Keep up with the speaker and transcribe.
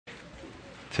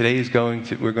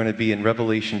We're going to be in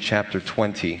Revelation chapter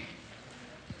 20.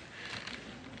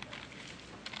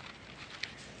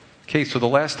 Okay, so the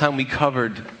last time we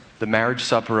covered the marriage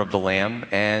supper of the Lamb,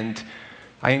 and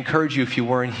I encourage you, if you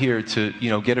weren't here, to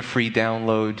get a free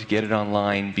download, get it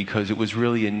online, because it was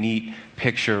really a neat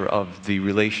picture of the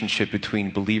relationship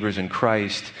between believers in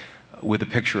Christ with a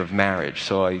picture of marriage.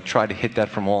 So I tried to hit that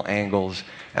from all angles,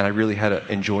 and I really had an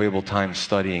enjoyable time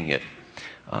studying it.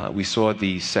 We saw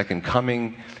the second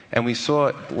coming, and we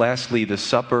saw, lastly, the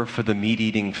supper for the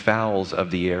meat-eating fowls of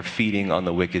the air feeding on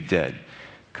the wicked dead.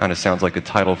 Kind of sounds like a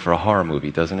title for a horror movie,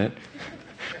 doesn't it?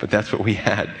 But that's what we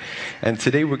had. And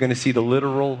today we're going to see the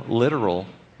literal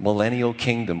millennial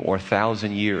kingdom, or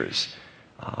 1,000 years,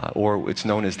 or it's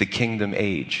known as the kingdom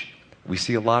age. We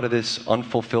see a lot of this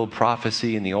unfulfilled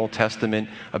prophecy in the Old Testament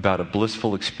about a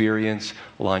blissful experience,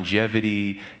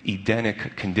 longevity,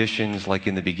 Edenic conditions like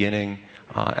in the beginning.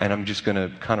 And I'm just going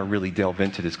to kind of really delve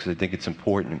into this because I think it's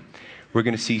important. We're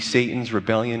going to see Satan's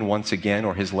rebellion once again,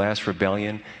 or his last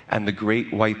rebellion, and the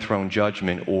great white throne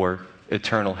judgment, or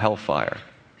eternal hellfire.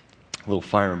 A little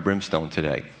fire and brimstone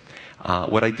today.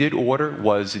 What I did order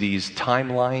was these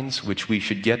timelines, which we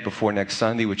should get before next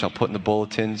Sunday, which I'll put in the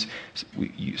bulletins.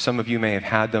 Some of you may have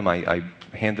had them. I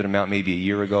handed them out maybe a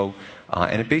year ago.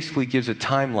 And it basically gives a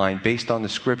timeline based on the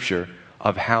scripture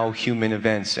of how human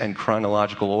events and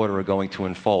chronological order are going to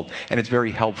unfold. And it's very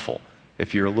helpful.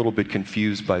 If you're a little bit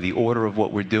confused by the order of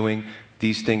what we're doing,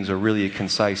 these things are really a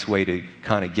concise way to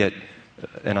kind of get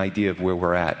an idea of where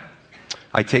we're at.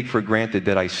 I take for granted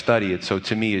that I study it, so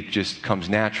to me it just comes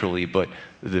naturally, but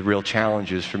the real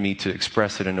challenge is for me to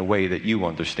express it in a way that you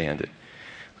understand it.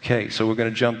 Okay, so we're going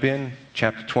to jump in,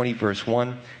 chapter 20, verse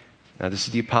 1. Now this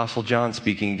is the Apostle John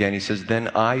speaking again. He says, "Then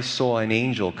I saw an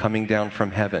angel coming down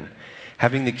from heaven,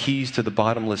 having the keys to the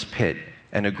bottomless pit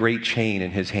and a great chain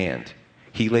in his hand.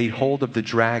 He laid hold of the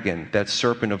dragon, that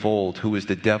serpent of old, who is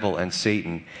the devil and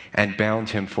Satan, and bound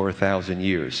him for 1,000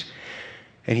 years.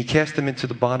 And he cast him into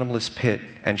the bottomless pit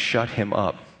and shut him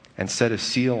up, and set a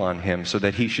seal on him, so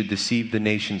that he should deceive the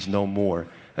nations no more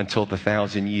until the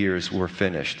 1,000 years were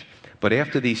finished. But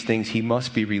after these things he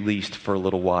must be released for a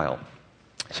little while."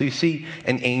 So you see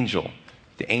an angel.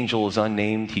 The angel is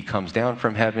unnamed. He comes down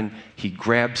from heaven. He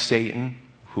grabs Satan,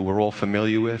 who we're all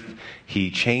familiar with.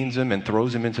 He chains him and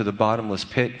throws him into the bottomless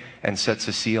pit and sets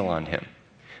a seal on him.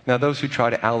 Now, those who try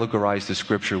to allegorize the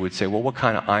scripture would say, well, what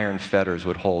kind of iron fetters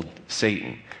would hold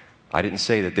Satan? I didn't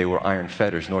say that they were iron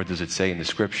fetters, nor does it say in the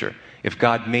scripture. If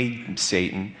God made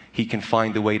Satan, he can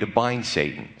find a way to bind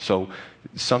Satan. So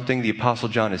something the Apostle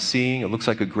John is seeing, it looks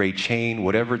like a great chain.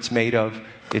 Whatever it's made of,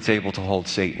 it's able to hold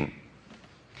Satan.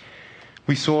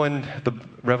 We saw in the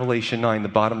Revelation 9 the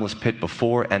bottomless pit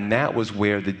before, and that was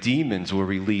where the demons were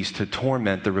released to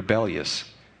torment the rebellious.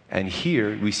 And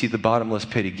here we see the bottomless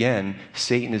pit again.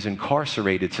 Satan is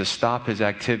incarcerated to stop his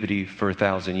activity for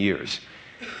 1,000 years.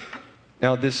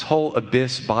 Now this whole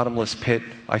abyss, bottomless pit,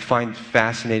 I find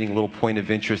fascinating. A little point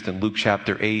of interest in Luke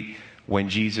chapter 8, when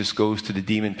Jesus goes to the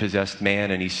demon-possessed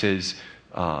man and he says,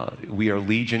 "We are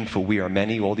legion, for we are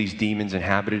many." All these demons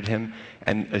inhabited him.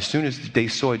 And as soon as they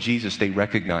saw Jesus, they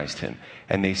recognized him.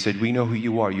 And they said, "We know who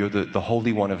you are. You're the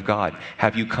Holy One of God.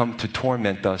 Have you come to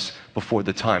torment us before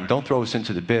the time? Don't throw us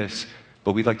into the abyss,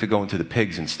 but we'd like to go into the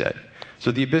pigs instead."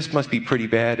 So the abyss must be pretty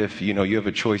bad if you have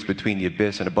a choice between the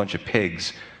abyss and a bunch of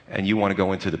pigs, and you want to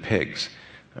go into the pigs.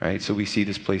 All right, so we see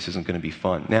this place isn't going to be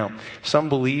fun. Now, some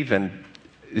believe, and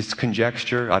it's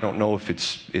conjecture, I don't know if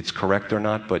it's correct or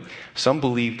not, but some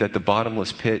believe that the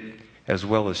bottomless pit, as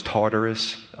well as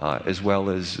Tartarus, as well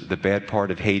as the bad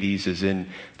part of Hades, is in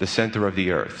the center of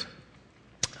the earth.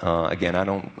 Again,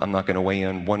 I'm not going to weigh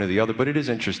in one or the other, but it is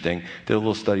interesting. Did a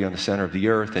little study on the center of the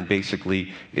earth, and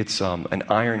basically it's an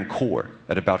iron core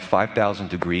at about 5,000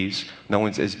 degrees. No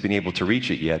one has been able to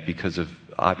reach it yet because of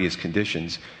obvious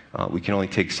conditions. We can only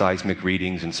take seismic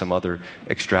readings and some other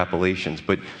extrapolations.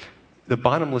 But the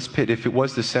bottomless pit, if it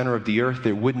was the center of the earth,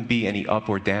 there wouldn't be any up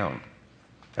or down.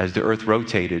 As the earth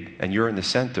rotated and you're in the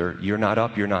center, you're not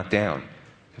up, you're not down.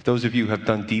 If those of you who have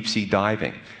done deep sea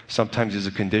diving, sometimes there's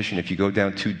a condition if you go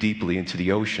down too deeply into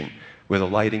the ocean where the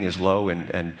lighting is low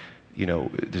and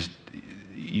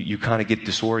you kind of get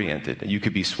disoriented, and you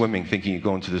could be swimming thinking you're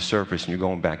going to the surface and you're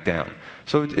going back down.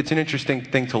 So it's an interesting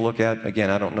thing to look at. Again,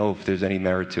 I don't know if there's any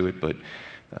merit to it, but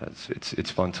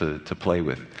it's fun to play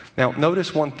with. Now,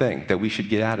 notice one thing that we should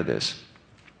get out of this.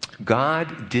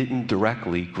 God didn't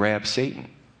directly grab Satan.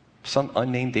 Some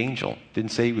unnamed angel.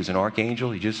 Didn't say he was an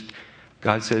archangel.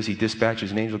 God says he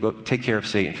dispatches an angel, "Go take care of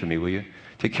Satan for me, will you?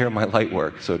 Take care of my light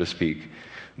work," so to speak.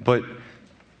 But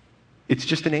it's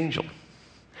just an angel.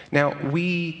 Now,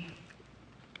 we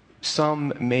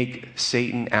some make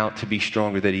Satan out to be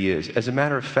stronger than he is. As a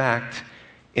matter of fact,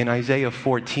 in Isaiah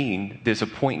 14, there's a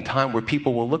point in time where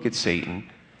people will look at Satan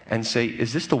and say,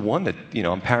 is this the one that,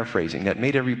 I'm paraphrasing, that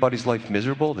made everybody's life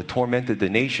miserable, that tormented the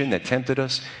nation, that tempted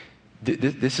us?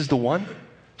 This is the one?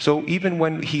 So even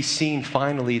when he's seen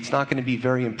finally, it's not going to be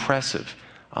very impressive.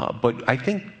 But I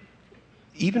think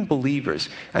even believers,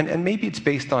 and maybe it's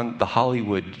based on the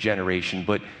Hollywood generation,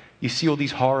 but you see all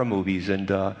these horror movies,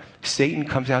 and Satan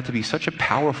comes out to be such a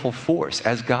powerful force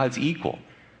as God's equal.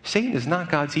 Satan is not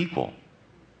God's equal.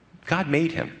 God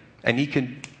made him, and he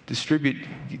can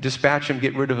dispatch him,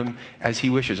 get rid of him as he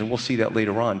wishes, and we'll see that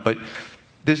later on. But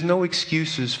there's no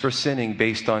excuses for sinning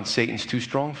based on Satan's too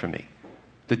strong for me.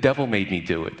 The devil made me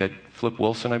do it. That Flip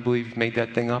Wilson, I believe, made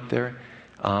that thing up there.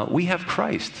 We have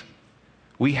Christ.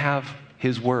 We have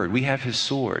his word. We have his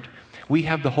sword. We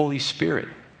have the Holy Spirit.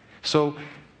 So,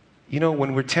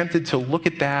 when we're tempted to look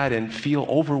at that and feel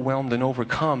overwhelmed and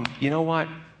overcome, you know what?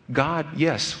 God,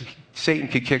 yes, Satan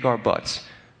could kick our butts,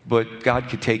 but God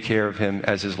could take care of him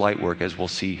as his light work, as we'll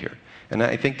see here. And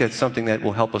I think that's something that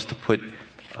will help us to put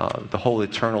the whole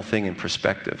eternal thing in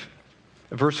perspective.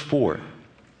 Verse 4,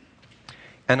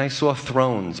 and I saw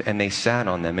thrones, and they sat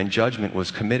on them, and judgment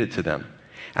was committed to them.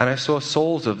 And I saw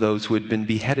souls of those who had been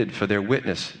beheaded for their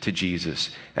witness to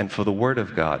Jesus and for the word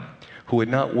of God, who had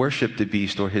not worshipped the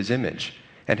beast or his image,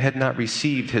 and had not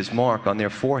received his mark on their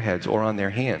foreheads or on their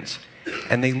hands.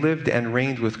 And they lived and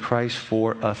reigned with Christ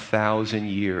for 1,000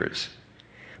 years.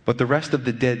 But the rest of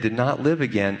the dead did not live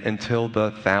again until the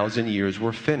 1,000 years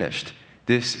were finished.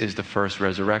 This is the first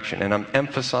resurrection. And I'm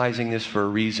emphasizing this for a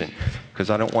reason, because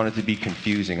I don't want it to be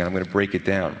confusing, and I'm going to break it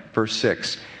down. Verse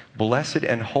 6, blessed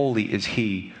and holy is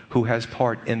he who has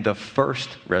part in the first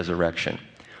resurrection.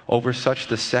 Over such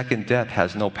the second death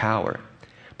has no power.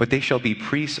 But they shall be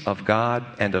priests of God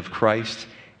and of Christ,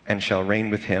 and shall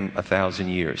reign with him 1,000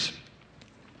 years.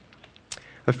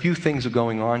 A few things are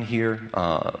going on here.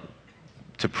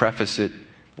 To preface it,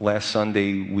 last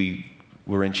Sunday we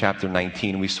were in chapter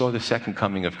 19. We saw the second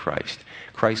coming of Christ.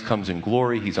 Christ comes in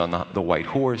glory. He's on the white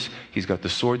horse. He's got the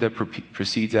sword that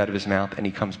proceeds out of his mouth, and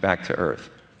he comes back to earth.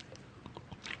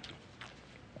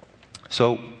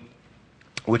 So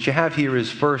what you have here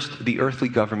is, first, the earthly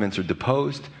governments are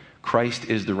deposed. Christ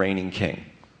is the reigning king.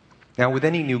 Now, with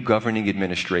any new governing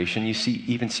administration, you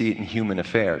even see it in human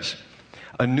affairs.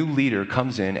 A new leader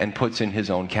comes in and puts in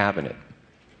his own cabinet.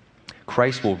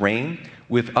 Christ will reign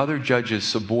with other judges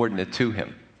subordinate to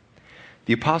him.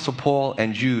 The Apostle Paul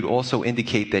and Jude also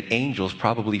indicate that angels,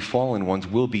 probably fallen ones,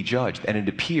 will be judged, and it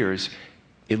appears,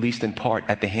 at least in part,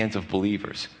 at the hands of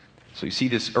believers. So you see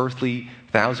this earthly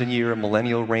 1,000-year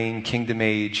millennial reign, kingdom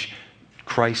age.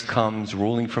 Christ comes,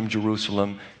 ruling from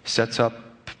Jerusalem, sets up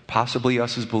possibly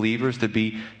us as believers to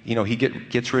be, he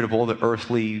gets rid of all the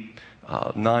earthly,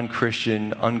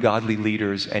 non-Christian, ungodly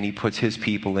leaders, and he puts his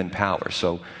people in power.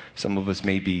 So some of us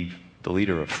may be the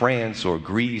leader of France or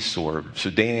Greece or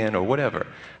Sudan or whatever.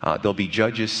 There'll be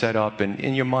judges set up, and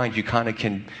in your mind you kind of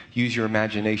can use your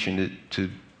imagination to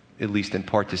at least in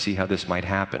part, to see how this might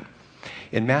happen.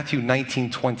 In Matthew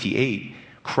 19:28,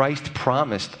 Christ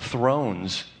promised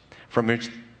thrones from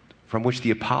which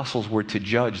the apostles were to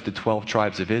judge the 12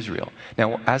 tribes of Israel.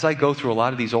 Now, as I go through a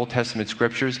lot of these Old Testament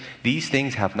scriptures, these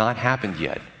things have not happened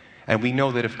yet. And we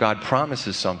know that if God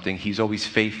promises something, he's always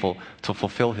faithful to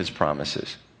fulfill his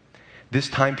promises. This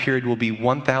time period will be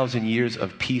 1,000 years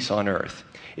of peace on earth.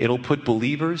 It'll put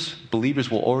believers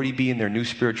will already be in their new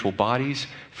spiritual bodies.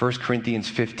 1 Corinthians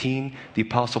 15, the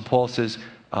Apostle Paul says,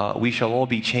 we shall all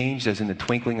be changed as in the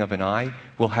twinkling of an eye.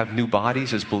 We'll have new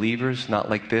bodies as believers, not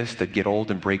like this, that get old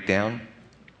and break down.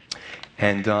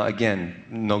 And again,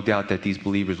 no doubt that these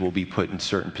believers will be put in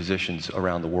certain positions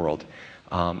around the world.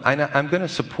 And I'm going to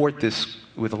support this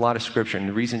with a lot of scripture, and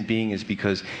the reason being is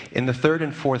because in the 3rd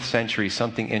and 4th century,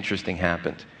 something interesting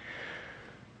happened.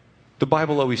 The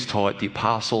Bible always taught, the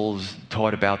apostles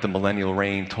taught about the millennial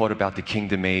reign, taught about the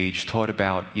kingdom age, taught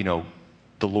about,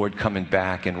 the Lord coming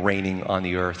back and reigning on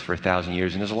the earth for 1,000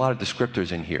 years. And there's a lot of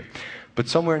descriptors in here. But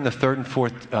somewhere in the 3rd and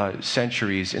 4th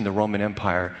centuries in the Roman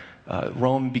Empire,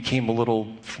 Rome became a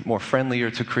little more friendlier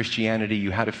to Christianity.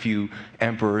 You had a few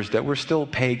emperors that were still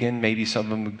pagan. Maybe some of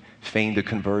them feigned a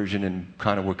conversion and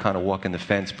were walking the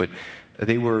fence. But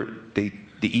the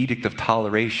Edict of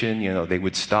Toleration, they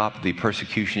would stop the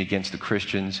persecution against the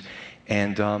Christians.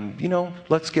 And,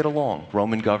 let's get along.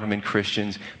 Roman government,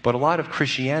 Christians. But a lot of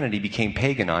Christianity became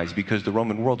paganized because the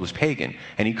Roman world was pagan.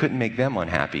 And he couldn't make them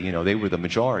unhappy. They were the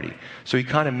majority. So he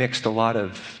kind of mixed a lot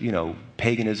of,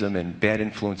 paganism and bad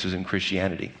influences in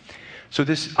Christianity. So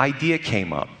this idea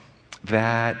came up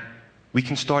that we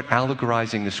can start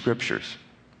allegorizing the scriptures.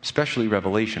 especially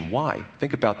Revelation. Why?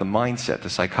 Think about the mindset, the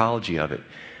psychology of it.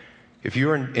 If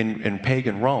you're in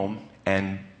pagan Rome,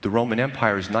 and the Roman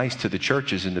Empire is nice to the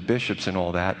churches and the bishops and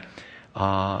all that,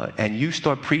 and you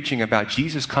start preaching about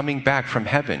Jesus coming back from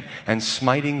heaven and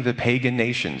smiting the pagan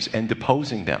nations and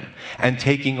deposing them and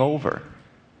taking over,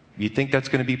 you think that's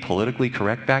going to be politically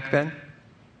correct back then?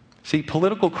 See,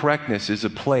 political correctness is a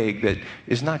plague that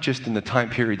is not just in the time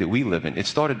period that we live in. It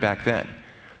started back then.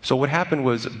 So what happened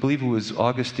was, I believe it was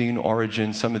Augustine,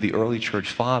 Origen, some of the early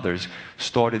church fathers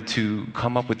started to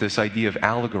come up with this idea of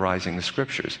allegorizing the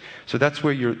scriptures. So that's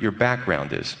where your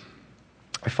background is.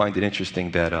 I find it interesting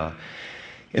that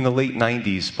in the late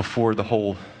 90s, before the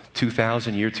whole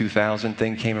year 2000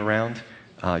 thing came around,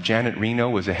 Janet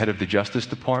Reno was the head of the Justice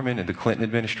Department in the Clinton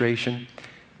administration.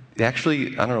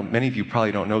 Actually, I don't know, many of you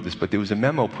probably don't know this, but there was a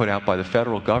memo put out by the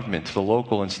federal government to the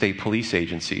local and state police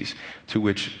agencies, to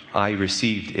which I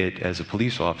received it as a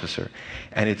police officer.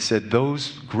 And it said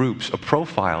those groups, a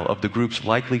profile of the groups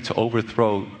likely to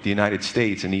overthrow the United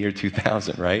States in the year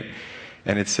 2000, right?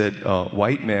 And it said,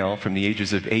 white male from the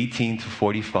ages of 18 to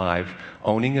 45,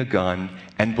 owning a gun,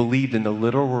 and believed in the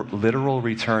literal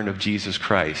return of Jesus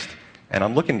Christ. And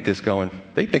I'm looking at this going,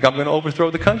 they think I'm going to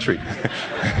overthrow the country.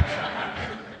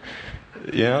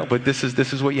 You know, but this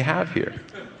is what you have here.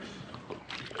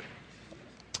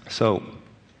 So,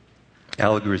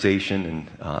 allegorization, and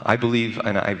I believe,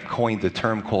 and I've coined the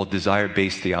term called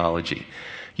desire-based theology.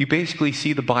 You basically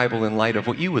see the Bible in light of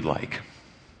what you would like.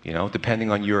 You know,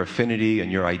 depending on your affinity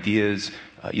and your ideas.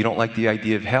 You don't like the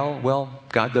idea of hell? Well,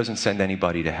 God doesn't send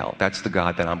anybody to hell. That's the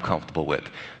God that I'm comfortable with.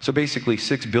 So basically,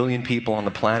 6 billion people on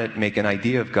the planet make an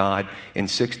idea of God in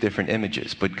 6 different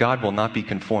images. But God will not be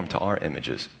conformed to our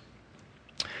images.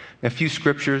 A few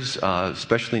scriptures,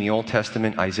 especially in the Old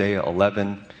Testament, Isaiah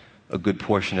 11, a good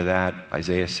portion of that,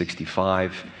 Isaiah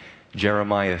 65,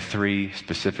 Jeremiah 3,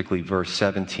 specifically verse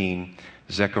 17,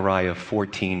 Zechariah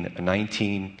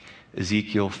 14:19,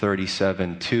 Ezekiel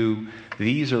 37:2.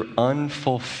 These are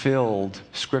unfulfilled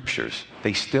scriptures.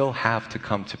 They still have to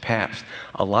come to pass.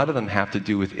 A lot of them have to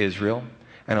do with Israel,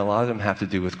 and a lot of them have to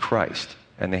do with Christ,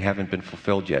 and they haven't been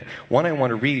fulfilled yet. One I want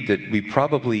to read that we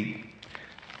probably...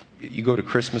 You go to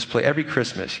Christmas play, every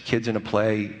Christmas, kids in a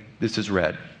play, this is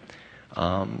read.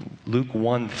 Luke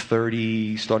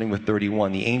 1:30, starting with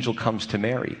 31, the angel comes to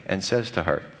Mary and says to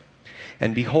her,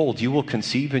 "And behold, you will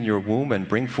conceive in your womb and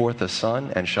bring forth a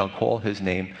son, and shall call his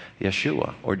name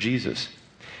Yeshua," or Jesus.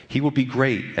 "He will be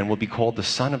great and will be called the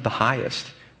Son of the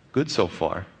Highest." Good so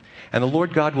far. "And the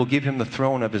Lord God will give him the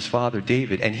throne of his father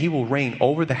David, and he will reign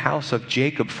over the house of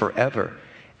Jacob forever,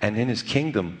 and in his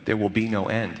kingdom there will be no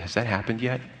end." Has that happened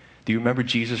yet? Do you remember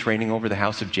Jesus reigning over the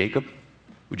house of Jacob?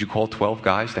 Would you call 12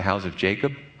 guys the house of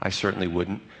Jacob? I certainly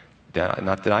wouldn't.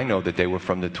 Not that I know that they were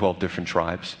from the 12 different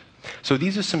tribes. So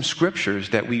these are some scriptures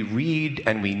that we read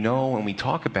and we know and we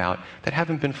talk about that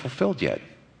haven't been fulfilled yet.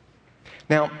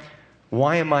 Now,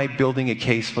 why am I building a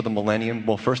case for the millennium?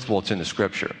 Well, first of all, it's in the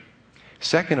scripture.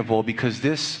 Second of all, because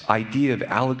this idea of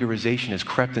allegorization has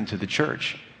crept into the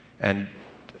church, and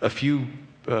a few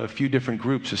different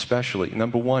groups especially.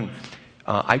 Number one,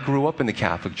 I grew up in the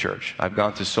Catholic Church. I've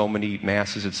gone to so many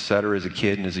masses, etc., as a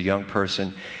kid and as a young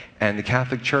person. And the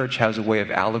Catholic Church has a way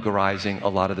of allegorizing a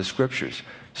lot of the scriptures.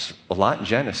 A lot in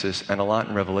Genesis and a lot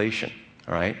in Revelation.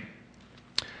 All right?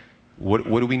 What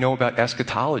do we know about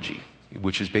eschatology,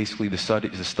 which is basically the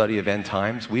study of end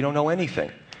times? We don't know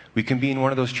anything. We can be in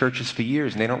one of those churches for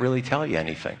years and they don't really tell you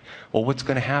anything. Well, what's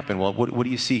going to happen? Well, what do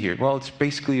you see here? Well, it's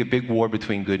basically a big war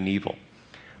between good and evil.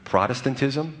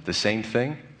 Protestantism, the same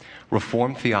thing.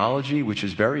 Reformed theology, which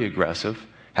is very aggressive,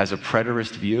 has a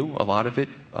preterist view, a lot of it.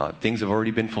 Things have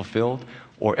already been fulfilled,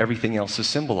 or everything else is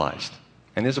symbolized.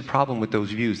 And there's a problem with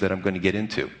those views that I'm going to get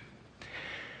into.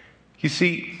 You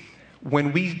see,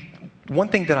 one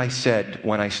thing that I said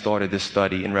when I started this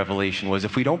study in Revelation was,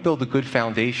 if we don't build a good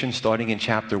foundation starting in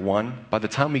chapter 1, by the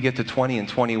time we get to 20 and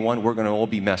 21, we're going to all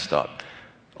be messed up.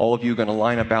 All of you are going to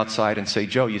line up outside and say,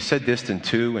 "Joe, you said this in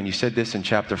 2, and you said this in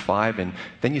chapter 5, and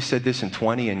then you said this in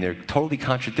 20, and they're totally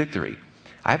contradictory."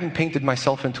 I haven't painted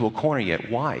myself into a corner yet.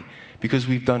 Why? Because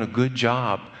we've done a good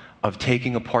job of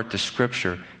taking apart the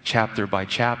scripture chapter by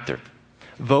chapter.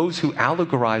 Those who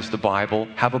allegorize the Bible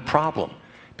have a problem.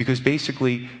 Because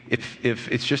basically, if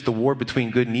it's just a war between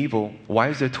good and evil, why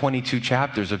is there 22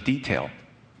 chapters of detail?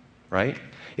 Right?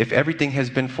 If everything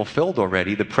has been fulfilled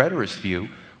already, the preterist view,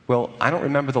 well, I don't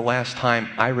remember the last time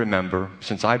I remember,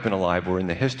 since I've been alive or in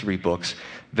the history books,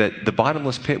 that the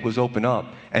bottomless pit was opened up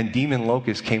and demon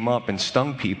locusts came up and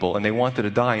stung people and they wanted to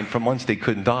die, and for months they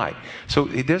couldn't die. So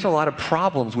there's a lot of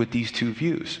problems with these two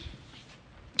views.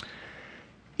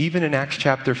 Even in Acts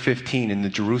chapter 15, in the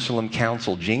Jerusalem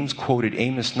Council, James quoted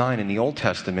Amos 9 in the Old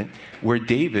Testament, where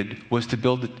David was to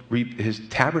build, his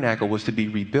tabernacle was to be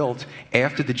rebuilt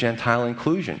after the Gentile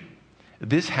inclusion.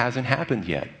 This hasn't happened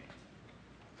yet.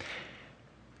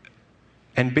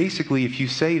 And basically, if you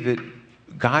say that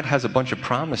God has a bunch of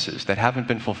promises that haven't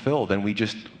been fulfilled and we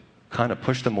just kind of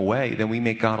push them away, then we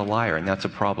make God a liar, and that's a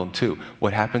problem too.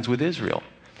 What happens with Israel?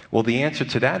 Well, the answer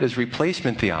to that is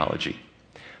replacement theology.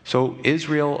 So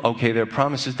Israel, okay, there are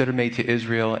promises that are made to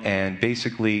Israel, and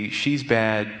basically she's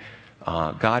bad.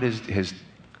 God has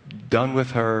done with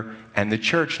her, and the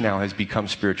church now has become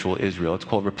spiritual Israel. It's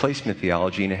called replacement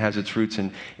theology, and it has its roots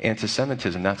in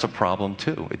anti-Semitism. That's a problem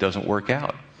too. It doesn't work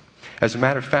out. As a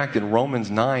matter of fact, in Romans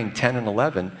 9, 10, and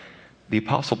 11, the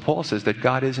Apostle Paul says that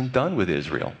God isn't done with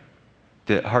Israel,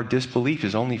 that her disbelief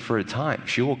is only for a time.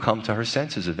 She will come to her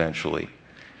senses eventually.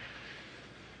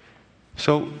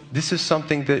 So this is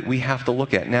something that we have to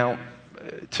look at. Now,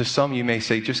 to some you may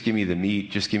say, just give me the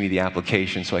meat, just give me the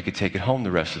application so I could take it home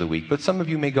the rest of the week. But some of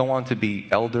you may go on to be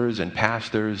elders and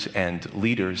pastors and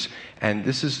leaders, and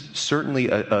this is certainly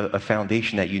a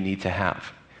foundation that you need to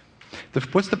have.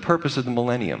 What's the purpose of the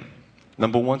millennium?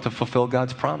 Number one, to fulfill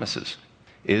God's promises.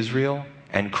 Israel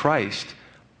and Christ,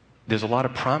 there's a lot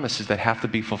of promises that have to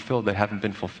be fulfilled that haven't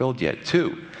been fulfilled yet.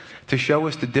 Two, to show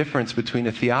us the difference between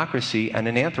a theocracy and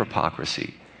an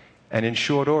anthropocracy. And in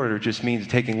short order, it just means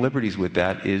taking liberties with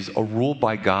that, is a rule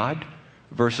by God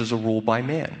versus a rule by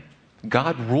man.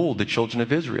 God ruled the children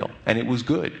of Israel, and it was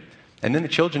good. And then the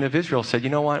children of Israel said, you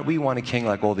know what, we want a king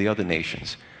like all the other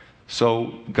nations.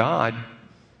 So God,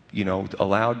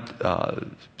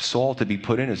 allowed Saul to be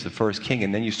put in as the first king,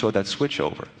 and then you saw that switch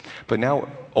over. But now,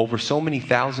 over so many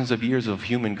thousands of years of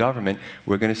human government,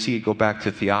 we're going to see it go back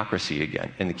to theocracy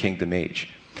again in the kingdom age.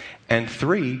 And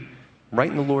three, right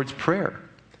in the Lord's Prayer,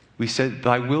 we said,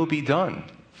 thy will be done,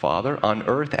 Father, on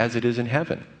earth as it is in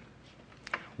heaven.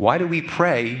 Why do we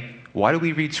pray? Why do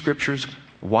we read scriptures?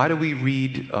 Why do we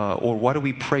read, or why do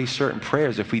we pray certain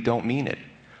prayers if we don't mean it?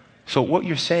 So what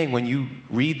you're saying when you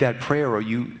read that prayer or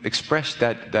you express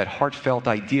that heartfelt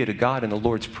idea to God in the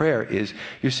Lord's Prayer is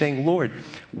you're saying, Lord,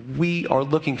 we are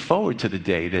looking forward to the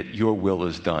day that your will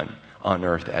is done on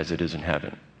earth as it is in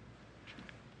heaven.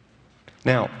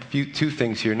 Now, two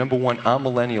things here. Number one,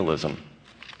 amillennialism.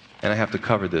 And I have to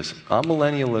cover this.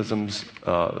 Amillennialists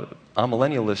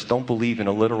don't believe in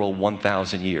a literal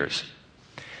 1,000 years.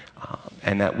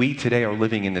 And that we today are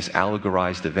living in this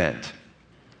allegorized event.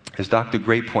 As Dr.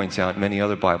 Gray points out, and many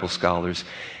other Bible scholars,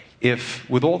 if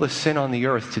with all the sin on the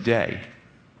earth today,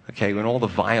 okay, and all the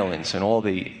violence and all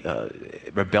the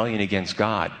rebellion against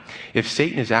God, if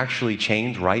Satan is actually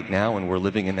chained right now and we're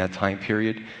living in that time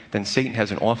period, then Satan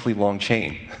has an awfully long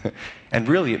chain. And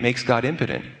really, it makes God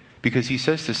impotent, because he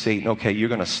says to Satan, okay, you're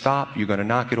going to stop, you're going to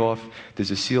knock it off,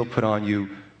 there's a seal put on you,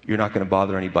 you're not going to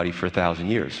bother anybody for 1,000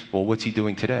 years. Well, what's he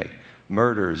doing today?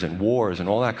 Murders and wars and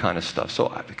all that kind of stuff. So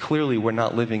clearly we're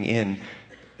not living in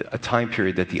a time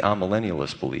period that the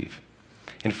amillennialists believe.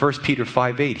 In 1 Peter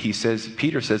 5:8,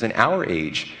 Peter says, in our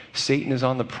age, Satan is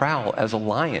on the prowl as a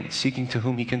lion, seeking to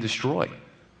whom he can destroy.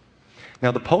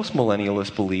 Now the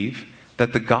postmillennialists believe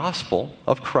that the gospel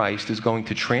of Christ is going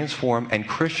to transform and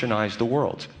Christianize the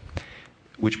world,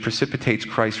 which precipitates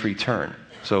Christ's return.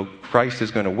 So Christ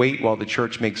is going to wait while the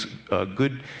church makes a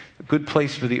good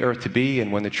place for the earth to be,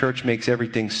 and when the church makes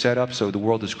everything set up so the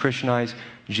world is Christianized,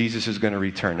 Jesus is going to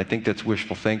return. I think that's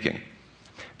wishful thinking.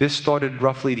 This started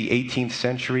roughly the 18th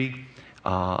century,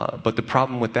 but the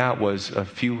problem with that was a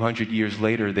few hundred years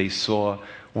later they saw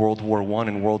World War I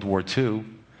and World War II,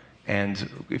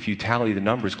 and if you tally the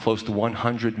numbers, close to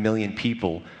 100 million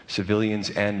people, civilians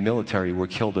and military, were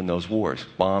killed in those wars,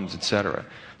 bombs, etc.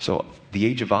 So the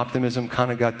age of optimism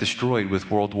kind of got destroyed with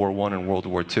World War I and World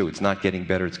War II. It's not getting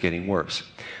better, it's getting worse.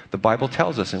 The Bible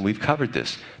tells us, and we've covered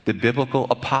this, the biblical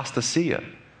apostasia,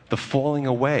 the falling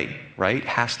away, right,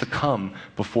 has to come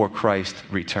before Christ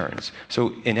returns.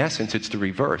 So in essence, it's the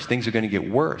reverse. Things are going to get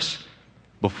worse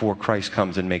before Christ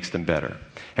comes and makes them better.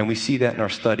 And we see that in our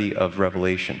study of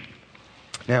Revelation.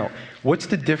 Now, what's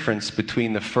the difference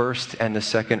between the first and the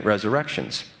second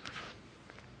resurrections?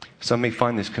 Some may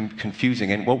find this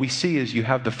confusing. And what we see is you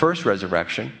have the first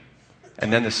resurrection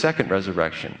and then the second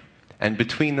resurrection. And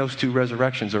between those two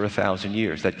resurrections are 1,000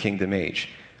 years, that kingdom age.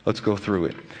 Let's go through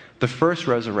it. The first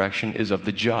resurrection is of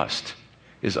the just,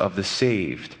 is of the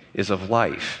saved, is of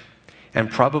life,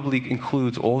 and probably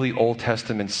includes all the Old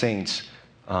Testament saints,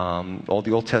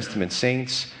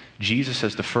 Jesus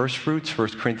as the first fruits. 1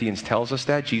 Corinthians tells us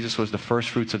that. Jesus was the first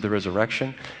fruits of the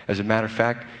resurrection. As a matter of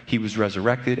fact, he was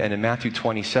resurrected. And in Matthew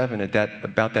 27,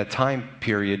 about that time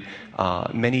period,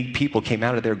 many people came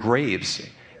out of their graves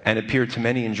and appeared to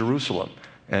many in Jerusalem.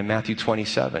 And Matthew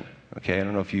 27. Okay, I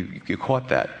don't know if you caught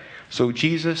that. So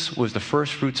Jesus was the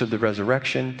first fruits of the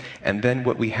resurrection. And then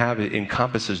what we have, it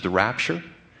encompasses the rapture.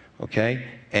 Okay,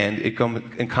 and it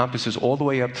encompasses all the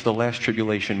way up to the last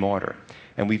tribulation martyr.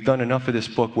 And we've done enough of this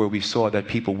book where we saw that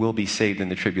people will be saved in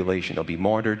the tribulation. They'll be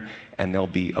martyred, and they'll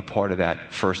be a part of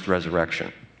that first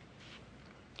resurrection.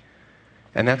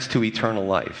 And that's to eternal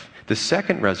life. The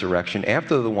second resurrection,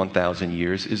 after the 1,000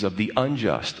 years, is of the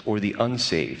unjust or the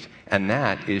unsaved, and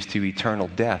that is to eternal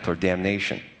death or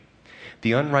damnation.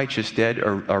 The unrighteous dead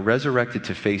are resurrected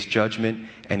to face judgment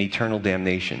and eternal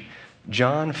damnation.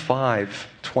 John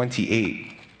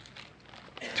 5:28,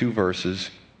 2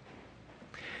 verses.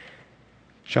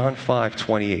 John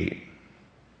 5:28.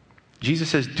 Jesus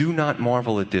says, "Do not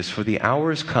marvel at this, for the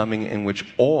hour is coming in which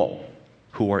all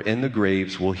who are in the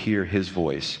graves will hear his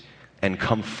voice and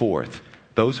come forth,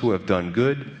 those who have done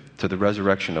good to the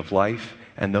resurrection of life,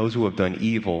 and those who have done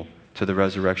evil to the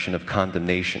resurrection of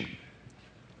condemnation."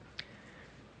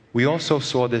 We also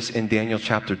saw this in Daniel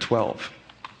chapter 12.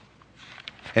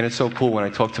 And it's so cool when I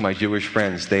talk to my Jewish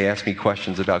friends, they ask me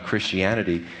questions about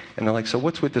Christianity, and they're like, "So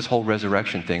what's with this whole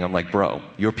resurrection thing?" I'm like, "Bro,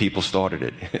 your people started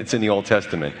it. It's in the Old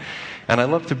Testament." And I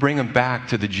love to bring them back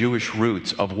to the Jewish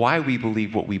roots of why we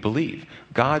believe what we believe.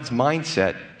 God's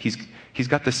mindset, he's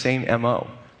got the same MO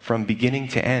from beginning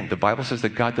to end. The Bible says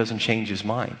that God doesn't change his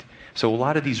mind. So a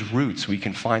lot of these roots we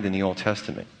can find in the Old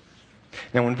Testament.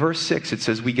 Now in verse 6, it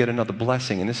says we get another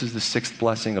blessing, and this is the sixth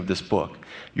blessing of this book.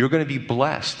 You're going to be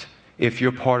blessed if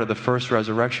you're part of the first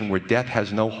resurrection where death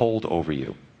has no hold over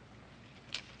you.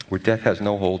 Where death has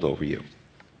no hold over you.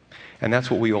 And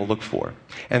that's what we all look for.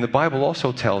 And the Bible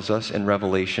also tells us in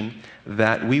Revelation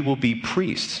that we will be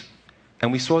priests.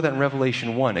 And we saw that in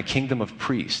Revelation 1, a kingdom of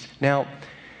priests. Now,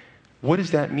 what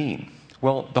does that mean?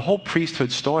 Well, the whole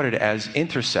priesthood started as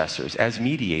intercessors, as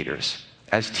mediators,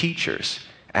 as teachers,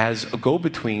 as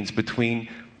go-betweens between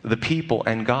the people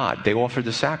and God. They offered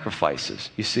the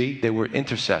sacrifices. You see, they were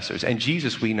intercessors. And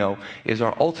Jesus, we know, is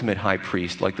our ultimate high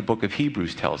priest, like the book of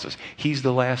Hebrews tells us. He's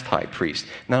the last high priest.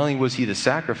 Not only was he the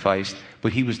sacrifice,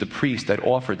 but he was the priest that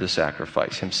offered the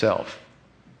sacrifice himself.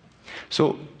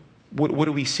 So, what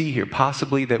do we see here?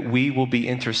 Possibly that we will be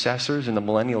intercessors in the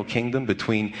millennial kingdom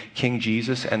between King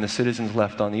Jesus and the citizens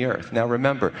left on the earth. Now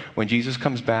remember, when Jesus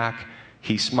comes back,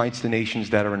 he smites the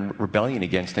nations that are in rebellion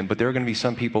against him, but there are going to be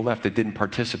some people left that didn't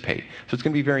participate. So it's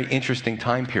going to be a very interesting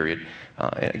time period.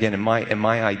 Again, in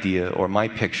my idea or my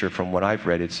picture from what I've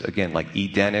read, it's again like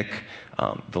Edenic.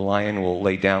 The lion will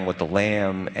lay down with the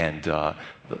lamb, and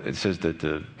it says that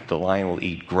the lion will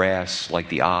eat grass like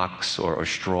the ox or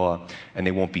straw, and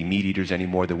they won't be meat eaters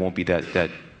anymore. There won't be that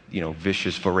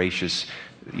vicious, voracious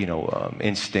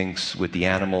instincts with the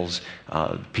animals.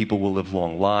 People will live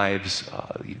long lives.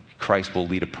 Christ will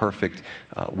lead a perfect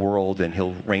world, and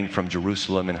he'll reign from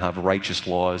Jerusalem and have righteous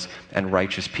laws and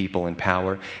righteous people in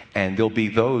power. And there'll be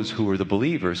those who are the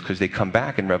believers, because they come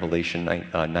back in Revelation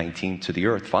 19 to the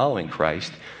earth following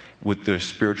Christ with their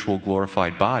spiritual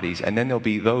glorified bodies. And then there'll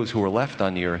be those who are left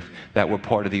on the earth that were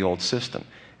part of the old system.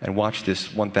 And watch this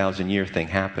 1,000-year thing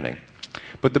happening.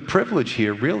 But the privilege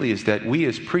here really is that we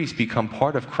as priests become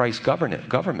part of Christ's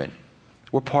government.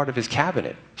 We're part of his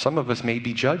cabinet. Some of us may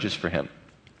be judges for him.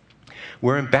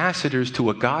 We're ambassadors to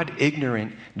a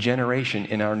God-ignorant generation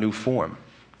in our new form.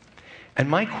 And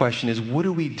my question is, what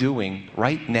are we doing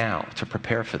right now to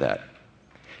prepare for that?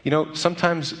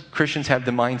 Sometimes Christians have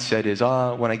the mindset is,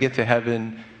 when I get to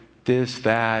heaven, this,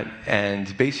 that,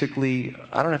 and basically,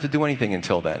 I don't have to do anything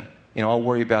until then. I'll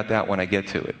worry about that when I get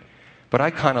to it. But I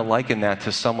kind of liken that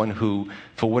to someone who,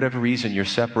 for whatever reason, you're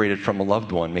separated from a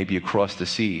loved one, maybe across the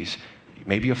seas,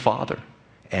 maybe a father.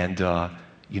 And,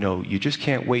 you just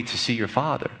can't wait to see your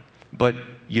father. But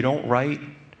you don't write,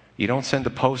 you don't send a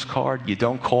postcard, you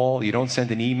don't call, you don't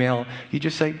send an email. You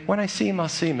just say, when I see him, I'll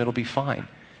see him, it'll be fine.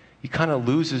 He kind of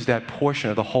loses that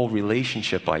portion of the whole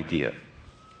relationship idea.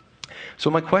 So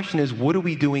my question is, what are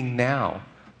we doing now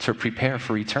to prepare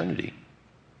for eternity?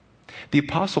 The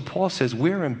Apostle Paul says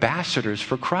we're ambassadors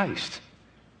for Christ.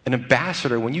 An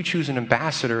ambassador, when you choose an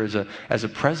ambassador as a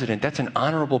president, that's an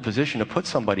honorable position to put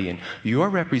somebody in. You're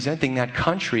representing that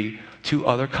country to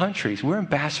other countries. We're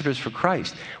ambassadors for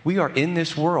Christ. We are in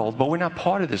this world, but we're not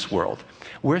part of this world.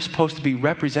 We're supposed to be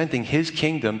representing his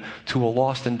kingdom to a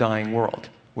lost and dying world.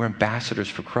 We're ambassadors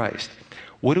for Christ.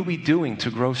 What are we doing to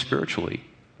grow spiritually?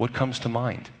 What comes to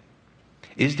mind?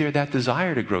 Is there that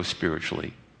desire to grow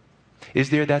spiritually? Is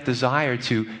there that desire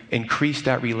to increase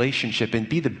that relationship and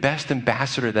be the best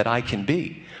ambassador that I can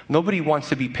be? Nobody wants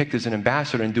to be picked as an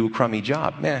ambassador and do a crummy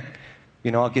job.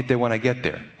 I'll get there when I get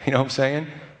there. You know what I'm saying?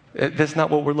 That's not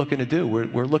what we're looking to do.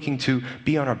 We're looking to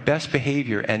be on our best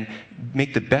behavior and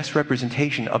make the best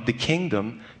representation of the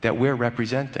kingdom that we're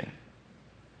representing.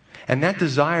 And that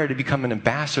desire to become an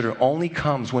ambassador only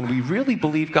comes when we really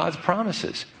believe God's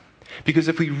promises. Because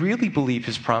if we really believe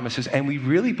his promises, and we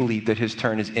really believe that his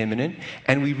turn is imminent,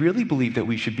 and we really believe that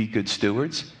we should be good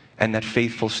stewards and that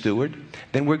faithful steward,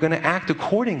 then we're going to act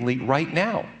accordingly right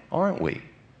now, aren't we?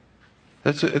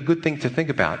 That's a good thing to think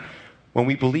about. When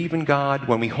we believe in God,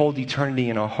 when we hold eternity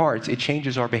in our hearts, it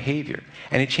changes our behavior.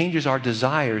 And it changes our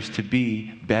desires to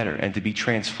be better and to be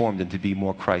transformed and to be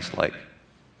more Christ-like.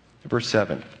 Verse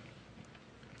 7.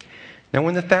 Now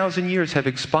when the 1,000 years have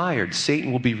expired,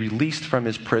 Satan will be released from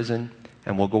his prison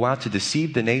and will go out to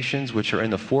deceive the nations which are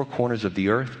in the four corners of the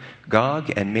earth, Gog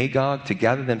and Magog, to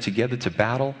gather them together to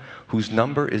battle, whose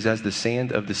number is as the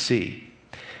sand of the sea.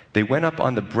 They went up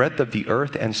on the breadth of the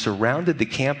earth and surrounded the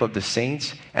camp of the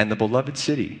saints and the beloved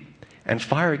city. And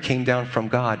fire came down from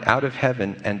God out of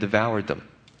heaven and devoured them.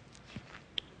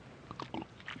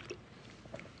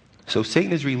 So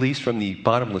Satan is released from the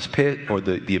bottomless pit or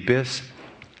the abyss,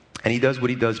 and he does what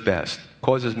he does best,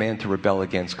 causes man to rebel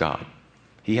against God.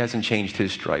 He hasn't changed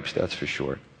his stripes, that's for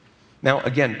sure. Now,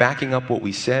 again, backing up what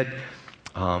we said,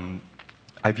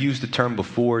 I've used the term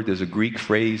before. There's a Greek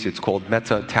phrase. It's called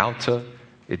meta tauta.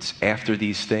 It's after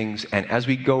these things. And as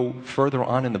we go further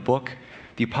on in the book,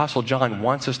 the Apostle John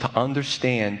wants us to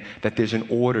understand that there's an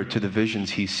order to the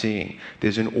visions he's seeing.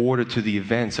 There's an order to the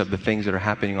events of the things that are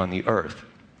happening on the earth.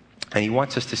 And he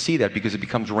wants us to see that because it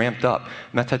becomes ramped up.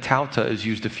 Meta tauta is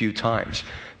used a few times.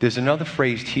 There's another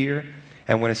phrase here,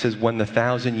 and when it says, when the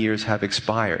 1,000 years have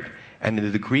expired. And in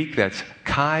the Greek, that's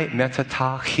kai meta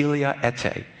ta chilia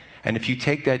ete. And if you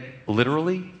take that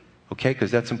literally, okay,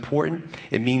 because that's important,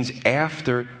 it means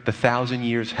after the 1,000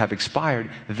 years have expired,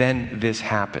 then this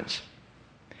happens.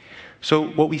 So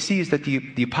what we see is that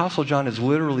the Apostle John is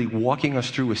literally walking us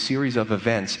through a series of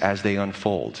events as they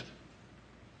unfold.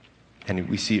 And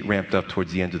we see it ramped up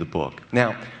towards the end of the book.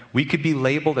 Now, we could be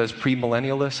labeled as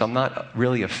premillennialists. I'm not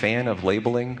really a fan of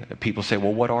labeling. People say,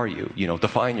 well, what are you?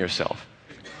 Define yourself.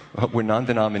 We're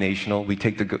non-denominational. We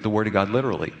take the Word of God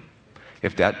literally.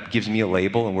 If that gives me a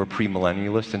label and we're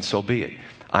premillennialists, then so be it.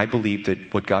 I believe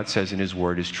that what God says in his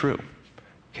Word is true.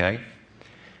 Okay?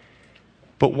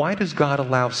 But why does God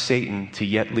allow Satan to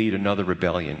yet lead another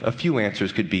rebellion? A few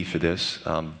answers could be for this.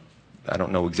 I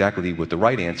don't know exactly what the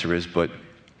right answer is, but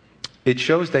it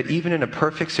shows that even in a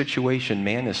perfect situation,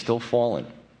 man is still fallen.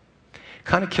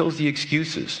 Kind of kills the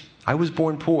excuses. I was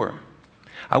born poor.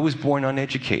 I was born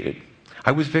uneducated.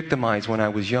 I was victimized when I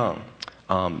was young.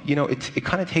 It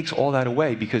kind of takes all that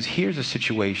away, because here's a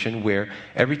situation where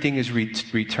everything is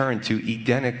returned to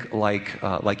Edenic,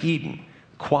 like Eden,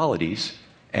 qualities,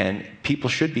 and people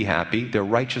should be happy. They're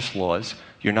righteous laws.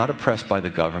 You're not oppressed by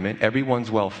the government. Everyone's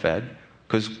well fed,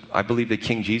 because I believe that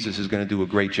King Jesus is going to do a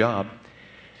great job.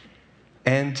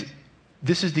 And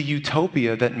this is the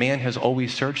utopia that man has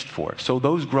always searched for. So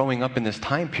those growing up in this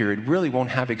time period really won't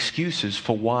have excuses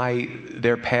for why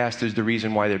their past is the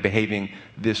reason why they're behaving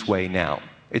this way now.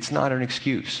 It's not an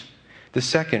excuse. The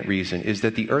second reason is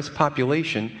that the Earth's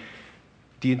population,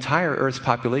 the entire Earth's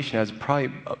population, has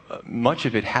probably much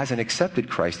of it hasn't accepted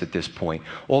Christ at this point.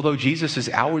 Although Jesus is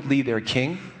outwardly their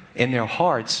king, in their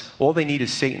hearts, all they need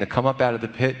is Satan to come up out of the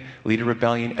pit, lead a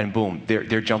rebellion, and boom,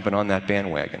 they're jumping on that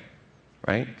bandwagon.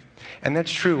 Right? And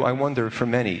that's true, I wonder, for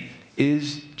many.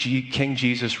 Is King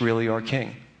Jesus really our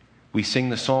king? We sing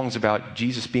the songs about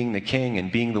Jesus being the king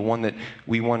and being the one that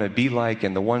we want to be like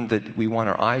and the one that we want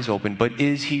our eyes open, but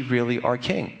is he really our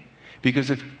king? Because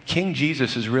if King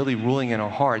Jesus is really ruling in our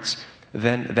hearts,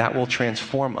 then that will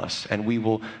transform us and we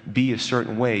will be a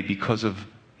certain way because of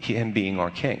him being our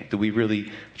king. Do we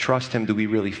really trust him? Do we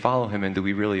really follow him? And do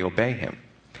we really obey him?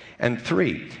 And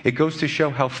 3, it goes to show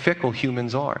how fickle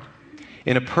humans are.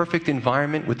 In a perfect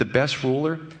environment with the best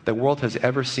ruler the world has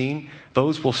ever seen,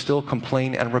 those will still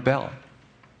complain and rebel.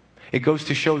 It goes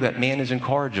to show that man is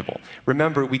incorrigible.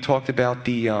 Remember, we talked about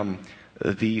the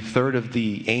third of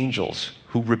the angels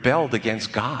who rebelled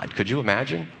against God. Could you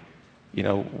imagine?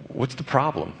 What's the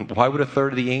problem? Why would a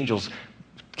third of the angels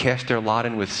cast their lot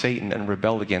in with Satan and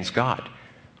rebel against God?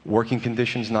 Working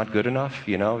conditions not good enough?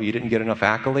 You didn't get enough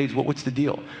accolades? What's the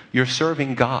deal? You're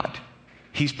serving God.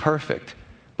 He's perfect.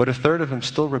 But a third of them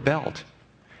still rebelled.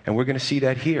 And we're going to see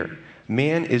that here.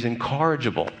 Man is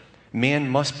incorrigible. Man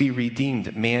must be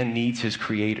redeemed. Man needs his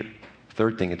creator.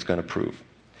 Third thing it's going to prove.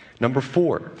 Number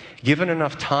 4, given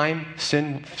enough time,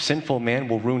 sinful man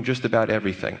will ruin just about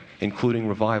everything, including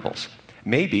revivals.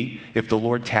 Maybe if the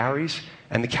Lord tarries,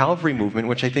 and the Calvary movement,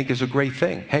 which I think is a great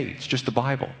thing. Hey, it's just the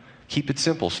Bible. Keep it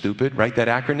simple, stupid. Write that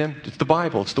acronym. It's the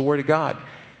Bible. It's the Word of God.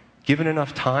 Given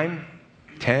enough time,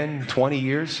 10, 20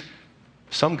 years,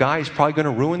 some guy is probably going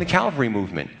to ruin the Calvary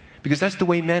movement, because that's the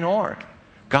way men are.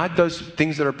 God does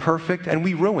things that are perfect, and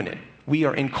we ruin it. We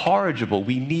are incorrigible.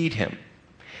 We need Him.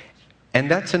 And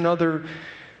that's another...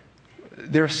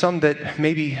 There are some that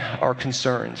maybe are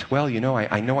concerned. Well,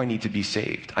 I know I need to be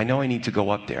saved. I know I need to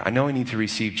go up there. I know I need to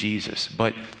receive Jesus.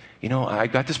 But,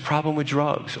 I've got this problem with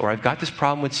drugs, or I've got this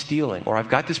problem with stealing, or I've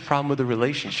got this problem with a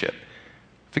relationship.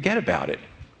 Forget about it.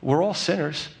 We're all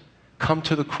sinners. Come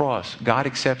to the cross. God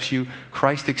accepts you.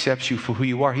 Christ accepts you for who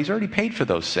you are. He's already paid for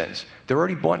those sins. They're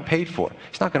already bought and paid for.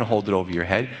 He's not going to hold it over your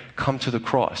head. Come to the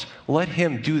cross. Let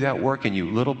Him do that work in you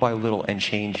little by little and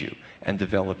change you and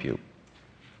develop you.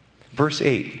 Verse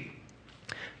 8.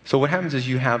 So what happens is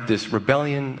you have this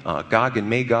rebellion. Gog and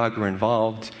Magog are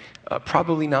involved.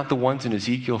 Probably not the ones in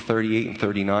Ezekiel 38 and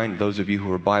 39. Those of you who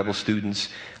are Bible students,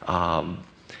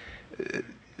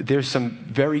 there's some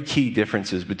very key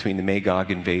differences between the Magog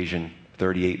invasion,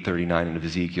 38, 39, and of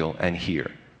Ezekiel, and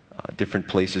here. Different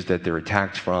places that they're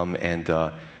attacked from,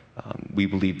 and we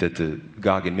believe that the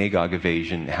Gog and Magog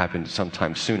invasion happened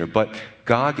sometime sooner. But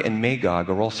Gog and Magog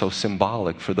are also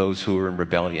symbolic for those who are in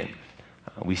rebellion.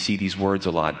 We see these words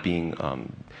a lot being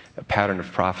a pattern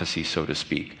of prophecy, so to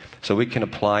speak. So it can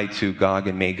apply to Gog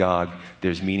and Magog.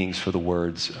 There's meanings for the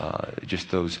words, just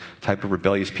those type of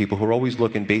rebellious people who are always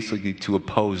looking basically to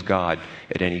oppose God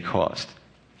at any cost.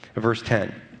 Verse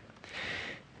 10.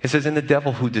 It says, "And the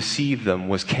devil who deceived them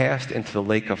was cast into the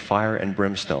lake of fire and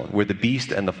brimstone, where the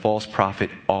beast and the false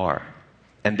prophet are,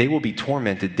 and they will be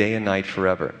tormented day and night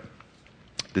forever."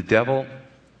 The devil,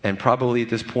 and probably at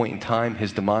this point in time,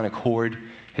 his demonic horde,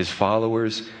 his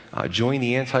followers, join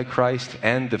the Antichrist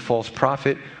and the false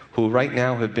prophet, who right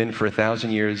now have been for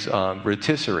 1,000 years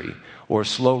rotisserie, or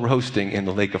slow roasting in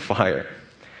the lake of fire.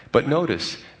 But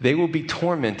notice, they will be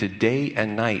tormented day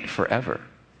and night forever.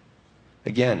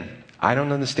 Again, I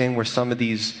don't understand where some of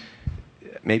these,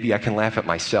 maybe I can laugh at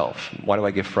myself. Why do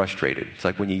I get frustrated? It's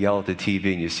like when you yell at the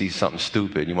TV and you see something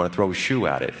stupid, you want to throw a shoe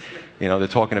at it. They're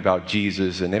talking about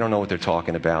Jesus, and they don't know what they're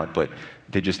talking about, but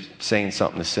they're just saying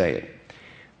something to say it.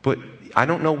 But I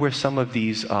don't know where some of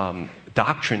these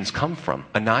doctrines come from.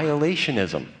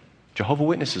 Annihilationism. Jehovah's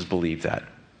Witnesses believe that.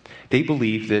 They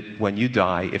believe that when you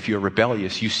die, if you're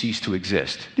rebellious, you cease to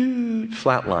exist.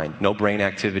 Flatline, no brain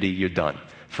activity, you're done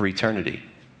for eternity.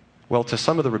 Well, to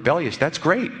some of the rebellious, that's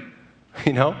great.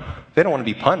 They don't want to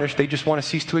be punished. They just want to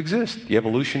cease to exist. The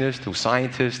evolutionist, the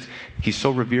scientist, he's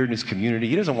so revered in his community.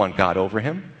 He doesn't want God over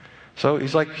him. So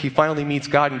he finally meets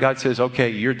God, and God says, okay,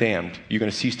 you're damned. You're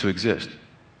going to cease to exist.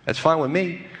 That's fine with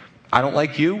me. I don't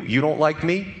like you. You don't like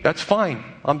me. That's fine.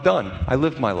 I'm done. I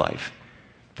lived my life.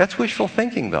 That's wishful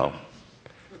thinking, though.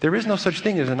 There is no such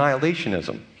thing as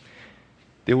annihilationism.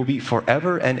 There will be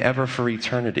forever and ever for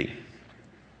eternity.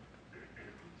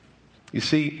 You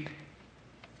see,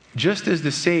 just as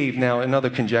the saved, now another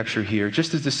conjecture here,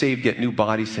 just as the saved get new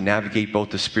bodies to navigate both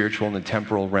the spiritual and the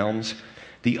temporal realms,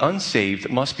 the unsaved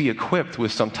must be equipped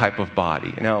with some type of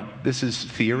body. Now, this is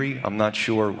theory. I'm not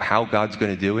sure how God's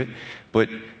going to do it, but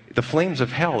the flames of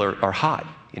hell are hot.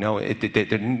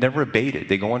 They're never abated.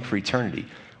 They go on for eternity.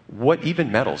 What,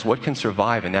 even metals, what can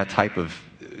survive in that type of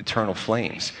eternal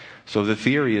flames? So the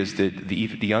theory is that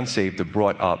the unsaved are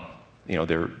brought up,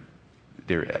 they're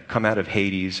come out of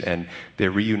Hades, and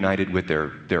they're reunited with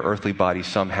their earthly bodies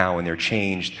somehow, and they're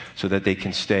changed so that they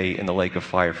can stay in the lake of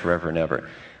fire forever and ever.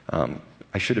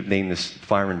 I should have named this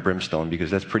fire and brimstone,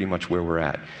 because that's pretty much where we're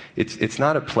at. It's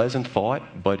not a pleasant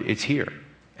thought, but it's here,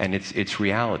 and it's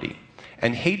reality.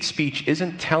 And hate speech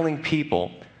isn't telling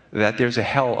people that there's a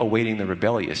hell awaiting the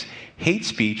rebellious. Hate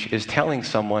speech is telling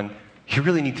someone, you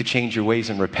really need to change your ways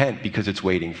and repent, because it's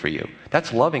waiting for you.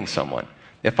 That's loving someone.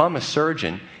 If I'm a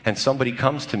surgeon and somebody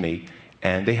comes to me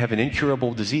and they have an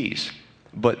incurable disease,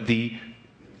 but the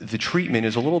treatment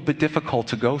is a little bit difficult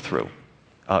to go through.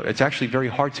 It's actually very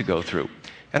hard to go through.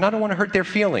 And I don't want to hurt their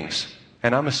feelings.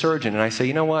 And I'm a surgeon, and I say,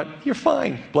 you know what? You're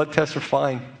fine. Blood tests are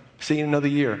fine. See you in another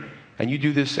year. And you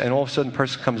do this, and all of a sudden a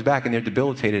person comes back and they're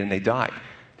debilitated and they die.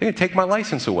 They're going to take my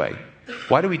license away.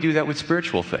 Why do we do that with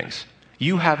spiritual things?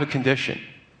 You have a condition.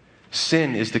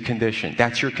 Sin is the condition.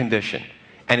 That's your condition.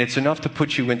 And it's enough to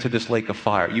put you into this lake of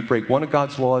fire. You break one of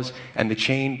God's laws, and the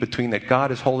chain between that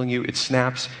God is holding you, it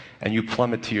snaps, and you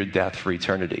plummet to your death for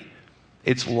eternity.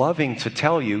 It's loving to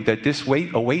tell you that this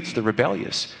weight awaits the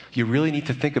rebellious. You really need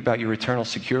to think about your eternal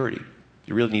security.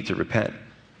 You really need to repent.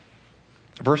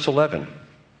 Verse 11,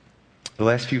 the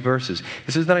last few verses.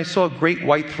 It says, "Then I saw a great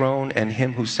white throne and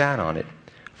him who sat on it,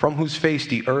 from whose face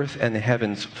the earth and the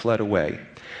heavens fled away.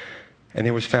 And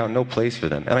there was found no place for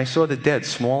them. And I saw the dead,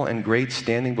 small and great,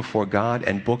 standing before God,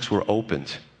 and books were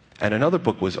opened. And another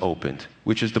book was opened,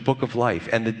 which is the book of life.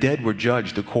 And the dead were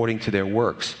judged according to their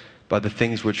works, by the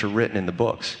things which are written in the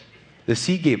books. The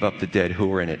sea gave up the dead who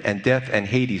were in it, and death and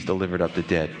Hades delivered up the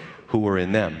dead who were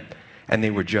in them. And they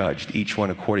were judged, each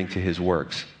one according to his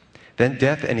works. Then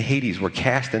death and Hades were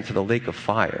cast into the lake of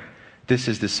fire. This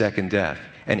is the second death.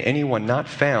 And anyone not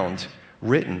found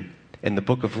written in the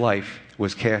book of life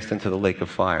was cast into the lake of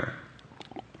fire."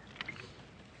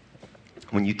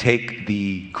 When you take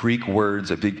the Greek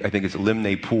words, I think it's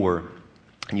limne pour,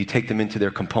 and you take them into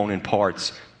their component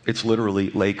parts, it's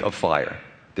literally lake of fire.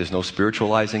 There's no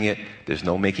spiritualizing it. There's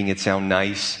no making it sound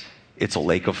nice. It's a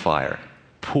lake of fire.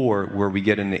 Pour, where we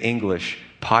get in the English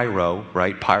pyro,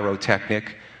 right?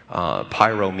 Pyrotechnic.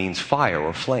 Pyro means fire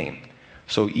or flame.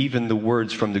 So even the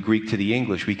words from the Greek to the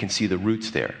English, we can see the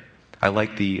roots there. I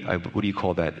like the, what do you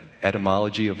call that,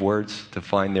 etymology of words to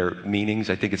find their meanings.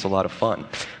 I think it's a lot of fun.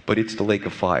 But it's the lake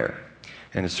of fire.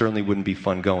 And it certainly wouldn't be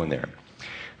fun going there.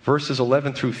 Verses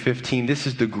 11 through 15, this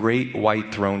is the great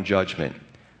white throne judgment.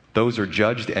 Those are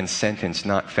judged and sentenced,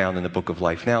 not found in the book of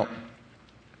life. Now,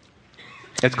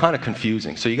 it's kind of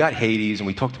confusing. So you got Hades, and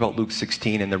we talked about Luke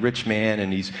 16, and the rich man,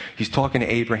 and he's talking to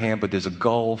Abraham, but there's a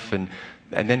gulf, and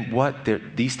then what?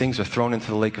 These things are thrown into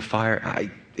the lake of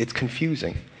fire. It's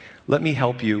confusing. Let me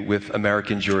help you with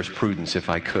American jurisprudence, if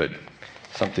I could.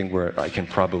 Something where I can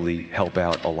probably help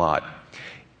out a lot.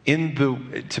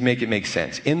 To make it make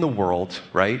sense, in the world,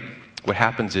 right, what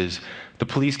happens is the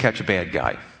police catch a bad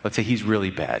guy. Let's say he's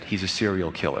really bad. He's a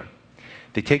serial killer.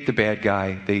 They take the bad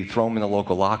guy, they throw him in a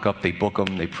local lockup, they book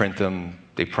him, they print him,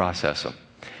 they process him.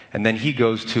 And then he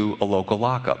goes to a local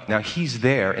lockup. Now, he's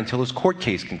there until his court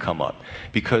case can come up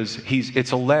because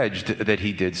it's alleged that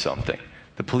he did something.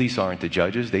 The police aren't the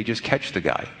judges. They just catch the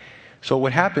guy. So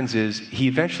what happens is he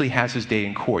eventually has his day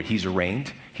in court. He's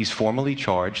arraigned. He's formally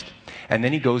charged. And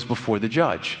then he goes before the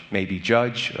judge, maybe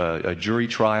a jury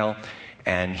trial,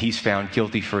 and he's found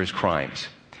guilty for his crimes.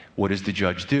 What does the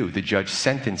judge do? The judge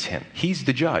sentences him. He's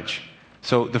the judge.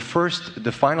 So the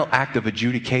final act of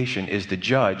adjudication is the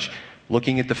judge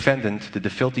looking at the defendant,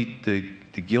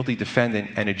 the guilty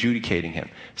defendant, and adjudicating him,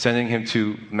 sending him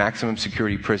to maximum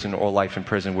security prison or life in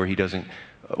prison where he doesn't,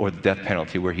 or the death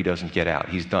penalty where he doesn't get out.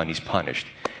 He's done. He's punished.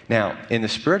 Now, in the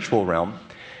spiritual realm,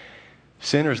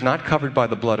 sinners not covered by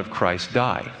the blood of Christ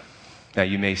die. Now,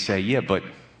 you may say, yeah, but,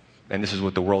 and this is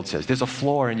what the world says, there's a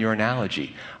flaw in your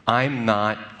analogy. I'm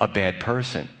not a bad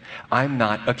person. I'm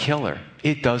not a killer.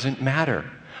 It doesn't matter.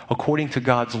 According to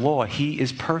God's law, He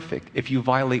is perfect. If you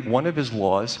violate one of His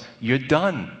laws, you're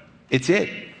done. It's it.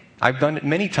 I've done it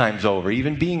many times over,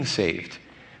 even being saved.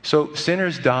 So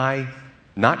sinners die,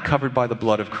 not covered by the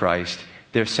blood of Christ.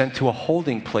 They're sent to a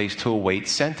holding place to await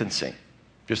sentencing,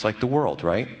 just like the world,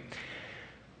 right?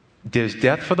 There's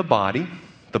death for the body.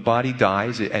 The body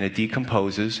dies and it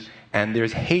decomposes. And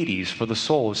there's Hades for the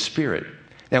soul, spirit.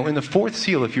 Now, in the fourth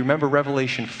seal, if you remember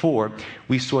Revelation 4,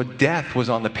 we saw death was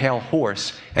on the pale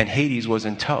horse and Hades was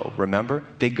in tow. Remember?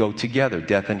 They go together,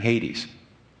 death and Hades.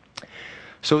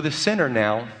 So the sinner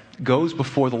now goes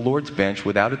before the Lord's bench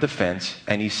without a defense,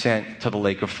 and he's sent to the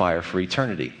lake of fire for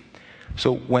eternity.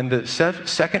 So when the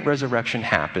second resurrection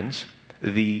happens,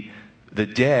 the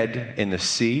dead in the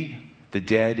sea, the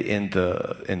dead in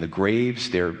the graves,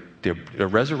 they're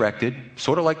resurrected,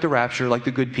 sort of like the rapture, like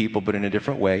the good people, but in a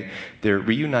different way. They're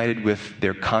reunited with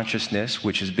their consciousness,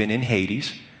 which has been in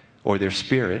Hades, or their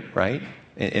spirit, right?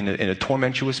 In a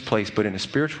tormentuous place, but in a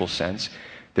spiritual sense.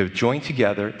 They're joined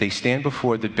together. They stand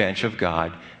before the bench of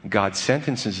God. God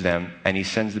sentences them, and He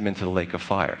sends them into the lake of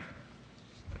fire.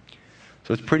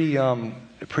 So it's pretty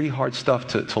hard stuff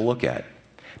to look at.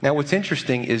 Now, what's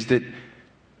interesting is that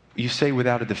you say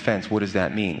without a defense, what does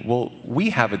that mean? Well,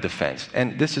 we have a defense,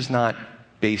 and this is not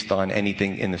based on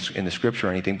anything in the scripture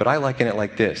or anything, but I liken it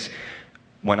like this.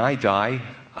 When I die,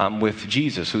 I'm with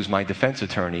Jesus, who's my defense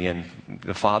attorney, and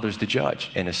the Father's the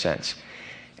judge, in a sense.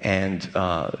 And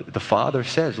the Father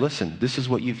says, listen, this is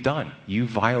what you've done. You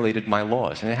violated my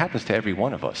laws. And it happens to every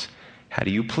one of us. How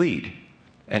do you plead?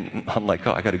 And I'm like,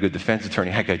 oh, I got a good defense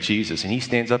attorney. I got Jesus. And he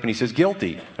stands up and he says,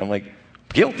 guilty. And I'm like,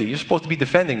 guilty? You're supposed to be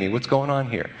defending me. What's going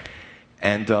on here?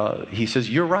 And he says,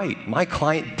 you're right. My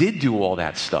client did do all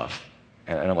that stuff.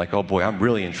 And I'm like, oh boy, I'm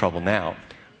really in trouble now.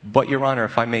 But Your Honor,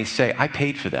 if I may say, I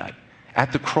paid for that.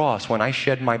 At the cross, when I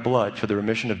shed my blood for the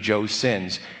remission of Joe's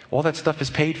sins, all that stuff is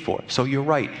paid for. So you're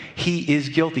right. He is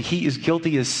guilty. He is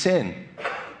guilty as sin.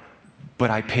 but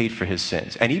I paid for his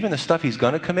sins. And even the stuff he's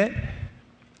going to commit,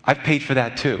 I've paid for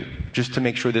that too, just to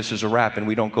make sure this is a wrap and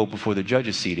we don't go before the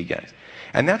judge's seat again.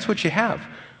 And that's what you have.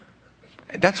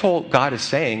 That's all God is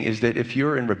saying, is that if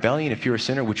you're in rebellion, if you're a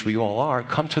sinner, which we all are,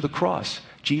 come to the cross.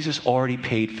 Jesus already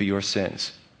paid for your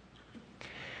sins.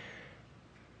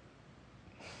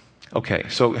 Okay,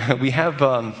 so we have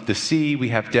the sea, we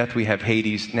have death, we have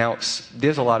Hades. Now,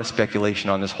 there's a lot of speculation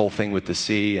on this whole thing with the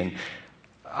sea, and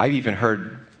I've even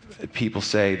heard people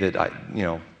say that,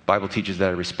 Bible teaches that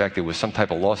I respect it was some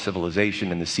type of lost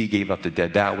civilization and the sea gave up the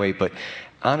dead that way. But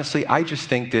honestly, I just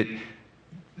think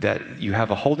that you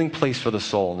have a holding place for the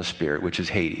soul and the spirit, which is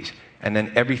Hades. And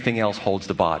then everything else holds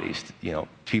the bodies.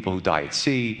 People who die at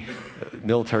sea,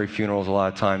 military funerals, a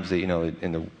lot of times, they,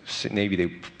 in the Navy, they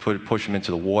push them into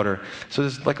the water. So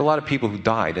there's like a lot of people who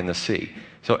died in the sea.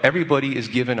 So everybody is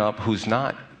given up who's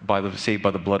not saved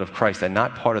by the blood of Christ and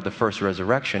not part of the first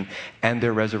resurrection, and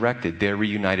they're resurrected. They're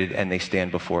reunited, and they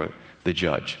stand before the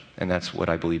judge. And that's what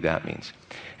I believe that means.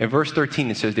 In verse 13,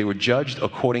 it says they were judged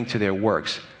according to their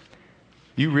works.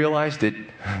 You realize that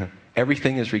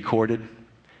everything is recorded?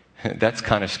 That's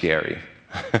kind of scary.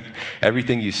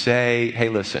 Everything you say, hey,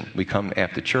 listen, we come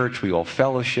after church, we all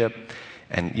fellowship,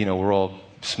 and, we're all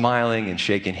smiling and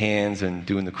shaking hands and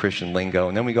doing the Christian lingo.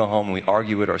 And then we go home and we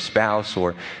argue with our spouse,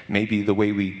 or maybe the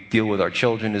way we deal with our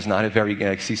children is not a very,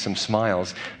 I see some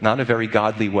smiles, not a very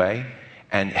godly way.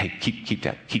 And hey, keep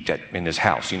that in this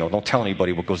house. Don't tell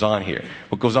anybody what goes on here.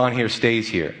 What goes on here stays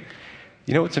here.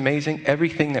 What's amazing?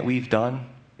 Everything that we've done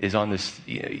is on this,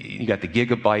 you got the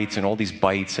gigabytes and all these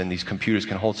bytes, and these computers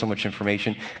can hold so much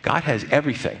information. God has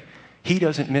everything. He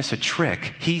doesn't miss a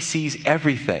trick. He sees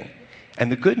everything.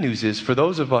 And the good news is, for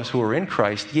those of us who are in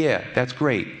Christ, yeah, that's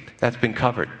great. That's been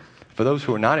covered. For those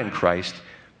who are not in Christ,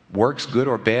 works, good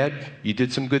or bad, you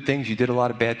did some good things, you did a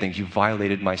lot of bad things. You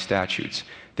violated my statutes.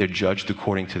 They're judged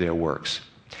according to their works.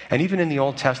 And even in the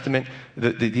Old Testament,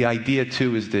 the idea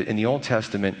too is that in the Old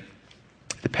Testament,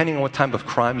 depending on what type of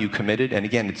crime you committed, and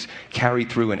again, it's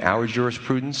carried through in our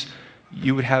jurisprudence,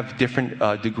 you would have different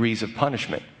degrees of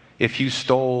punishment. If you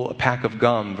stole a pack of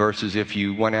gum versus if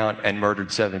you went out and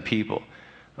murdered 7 people,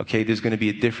 okay, there's going to be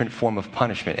a different form of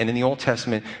punishment. And in the Old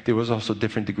Testament, there was also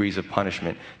different degrees of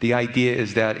punishment. The idea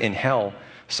is that in hell,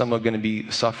 some are going to be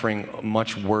suffering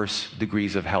much worse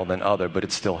degrees of hell than other, but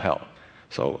it's still hell.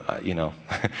 So,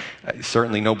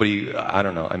 certainly nobody, I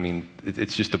don't know, I mean,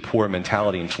 it's just a poor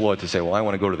mentality and flaw to say, well, I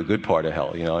want to go to the good part of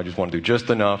hell. I just want to do just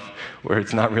enough where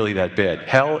it's not really that bad.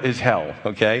 Hell is hell,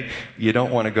 okay? You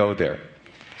don't want to go there.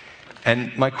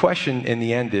 And my question in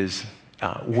the end is,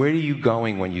 where are you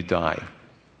going when you die?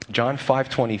 John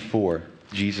 5:24,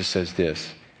 Jesus says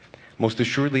this, most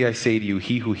assuredly I say to you,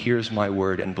 he who hears my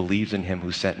word and believes in him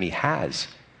who sent me has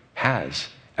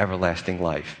everlasting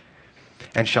life,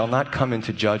 and shall not come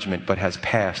into judgment, but has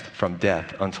passed from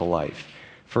death unto life.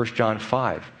 1 John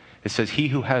 5, it says, he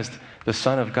who has the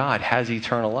Son of God has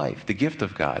eternal life, the gift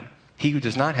of God. He who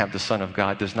does not have the Son of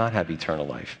God does not have eternal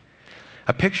life.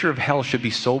 A picture of hell should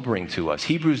be sobering to us.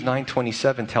 Hebrews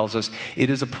 9:27 tells us it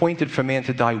is appointed for man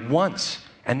to die once,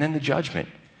 and then the judgment.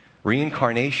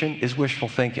 Reincarnation is wishful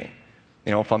thinking.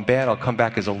 If I'm bad, I'll come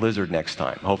back as a lizard next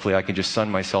time. Hopefully I can just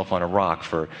sun myself on a rock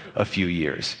for a few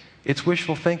years. It's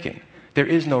wishful thinking. There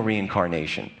is no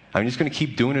reincarnation. I'm just going to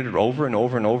keep doing it over and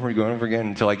over and over and over again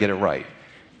until I get it right.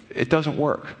 It doesn't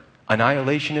work.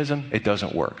 Annihilationism, it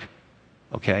doesn't work.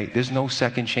 Okay? There's no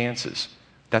second chances.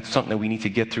 That's something that we need to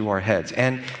get through our heads.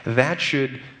 And that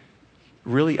should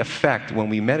really affect, when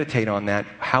we meditate on that,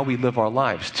 how we live our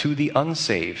lives. To the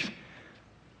unsaved,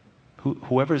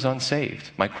 whoever's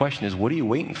unsaved, my question is, what are you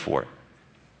waiting for?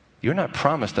 You're not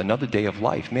promised another day of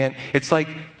life. Man, it's like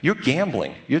you're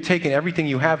gambling. You're taking everything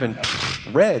you have and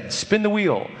red, spin the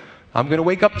wheel. I'm going to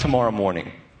wake up tomorrow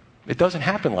morning. It doesn't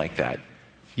happen like that.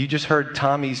 You just heard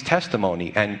Tommy's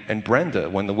testimony and Brenda,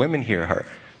 when the women hear her.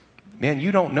 Man,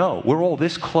 you don't know. We're all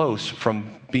this close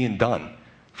from being done,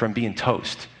 from being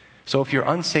toast. So if you're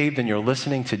unsaved and you're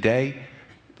listening today,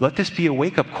 let this be a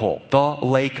wake-up call. The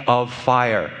lake of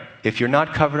fire. If you're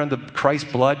not covered under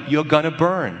Christ's blood, you're going to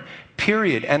burn.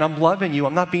 Period. And I'm loving you.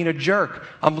 I'm not being a jerk.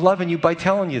 I'm loving you by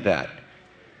telling you that.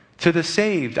 To the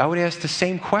saved, I would ask the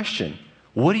same question.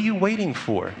 What are you waiting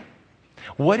for?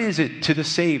 What is it to the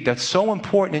saved that's so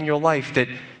important in your life that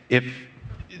if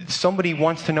somebody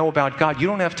wants to know about God, you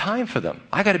don't have time for them?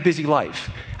 I got a busy life.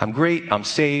 I'm great. I'm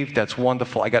saved. That's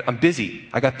wonderful. I'm busy.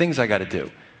 I got things I got to do.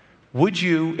 Would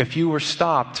you, if you were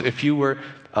stopped, if you were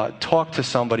talked to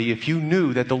somebody, if you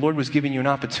knew that the Lord was giving you an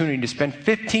opportunity to spend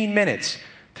 15 minutes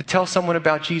to tell someone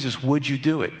about Jesus, would you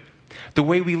do it? The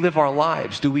way we live our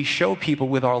lives, do we show people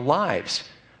with our lives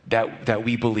that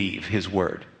we believe his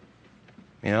word?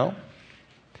 You know?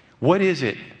 What is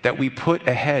it that we put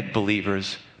ahead,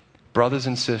 believers, brothers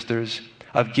and sisters,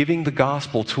 of giving the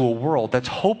gospel to a world that's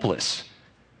hopeless?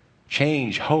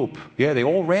 Change, hope. Yeah, they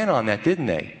all ran on that, didn't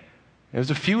they? There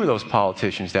was a few of those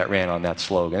politicians that ran on that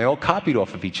slogan. They all copied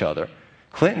off of each other.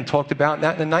 Clinton talked about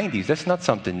that in the 90s. That's not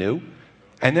something new.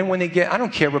 And then when they get, I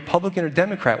don't care, Republican or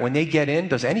Democrat, when they get in,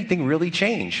 does anything really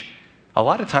change? A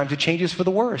lot of times it changes for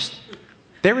the worst.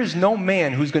 There is no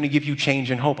man who's going to give you change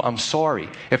and hope. I'm sorry.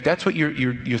 If that's what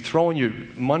you're throwing your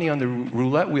money on the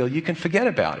roulette wheel, you can forget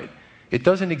about it. It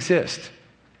doesn't exist.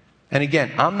 And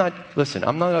again, I'm not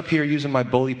up here using my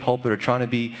bully pulpit or trying to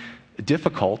be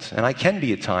difficult, and I can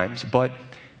be at times, but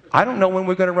I don't know when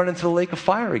we're going to run into the lake of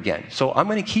fire again. So I'm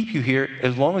going to keep you here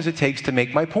as long as it takes to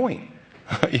make my point.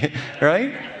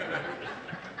 Right?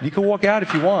 You can walk out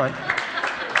if you want.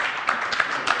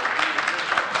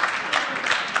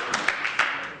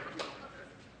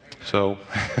 So,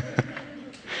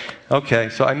 okay,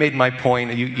 so I made my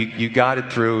point. You got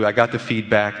it through. I got the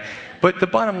feedback. But the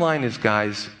bottom line is,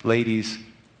 guys, ladies,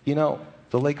 you know,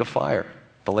 the lake of fire.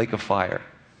 The lake of fire.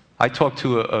 I talked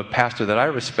to a pastor that I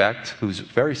respect who's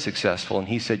very successful, and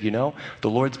he said, you know, the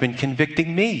Lord's been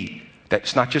convicting me.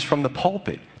 That's not just from the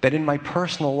pulpit, that in my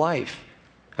personal life.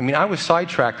 I mean, I was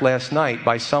sidetracked last night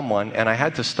by someone, and I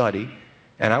had to study,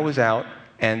 and I was out,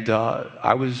 and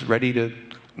I was ready to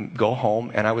go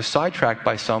home, and I was sidetracked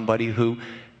by somebody who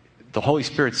the Holy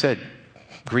Spirit said,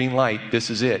 green light, this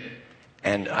is it.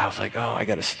 And I was like, oh, I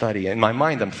got to study. In my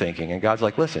mind, I'm thinking, and God's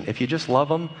like, listen, if you just love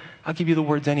them, I'll give you the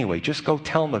words anyway. Just go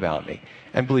tell them about me.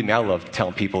 And believe me, I love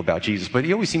telling people about Jesus, but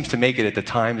he always seems to make it at the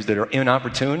times that are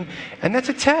inopportune, and that's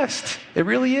a test. It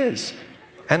really is.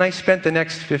 And I spent the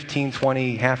next 15,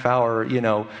 20, half hour, you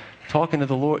know, talking to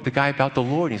the guy about the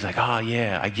Lord. And he's like, oh,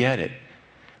 yeah, I get it.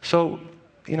 So,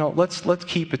 you know, let's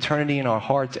keep eternity in our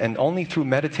hearts, and only through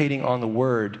meditating on the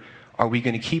Word are we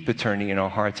going to keep eternity in our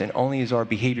hearts, and only is our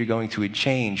behavior going to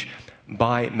change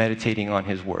by meditating on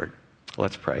his Word.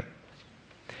 Let's pray.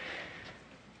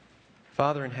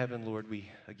 Father in heaven, Lord, we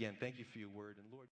again thank you for your Word. And Lord,